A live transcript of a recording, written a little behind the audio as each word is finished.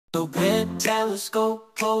The red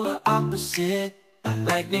telescope, polar opposite.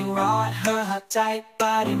 Lightning rod, her hot tight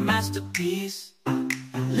body masterpiece.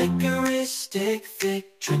 Licorice stick,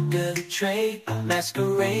 thick trick of the trade.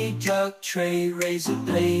 Masquerade, drug trade, razor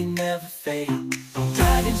blade, never fade.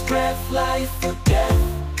 Dragon's breath, life or death.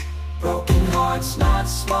 Broken hearts, not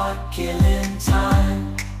smart, killing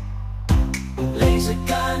time. Laser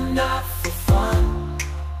gun, not for fun.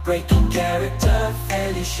 Breaking character,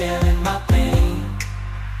 fairly sharing my pain.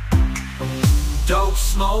 Dope,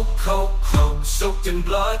 smoke, coke, cloak, soaked in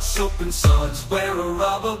blood, soap and suds. Wear a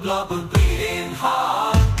rubber, blubber, bleeding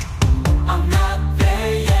hard. I'm not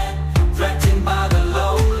there yet, threatened by the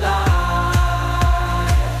low light.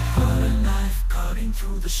 Put a knife cutting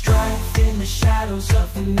through the strife. In the shadows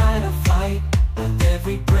of the night I fight. With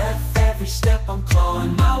every breath, every step I'm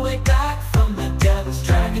clawing my way back from the depths.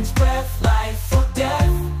 Dragon's breath, life or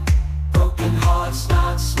death. Broken hearts,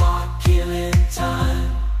 not smart, killing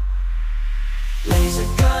time. Laser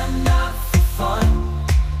gun, not for fun.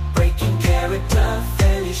 Breaking character,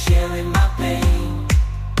 fairly sharing my pain.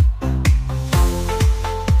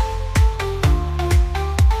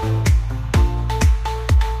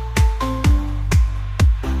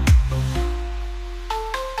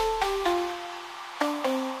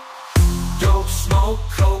 Dope, smoke,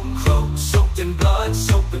 coke, cloak, soaked in blood,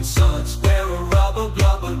 soap and suds. Wear a rubber,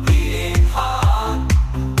 blubber, bleeding hard.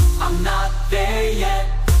 I'm not there yet,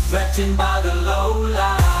 threatened by the low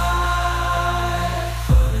light.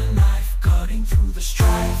 Put a knife cutting through the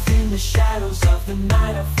strife. In the shadows of the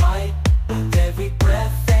night I fight. With every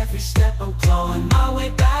breath, every step I'm clawing my way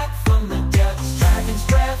back from the depths.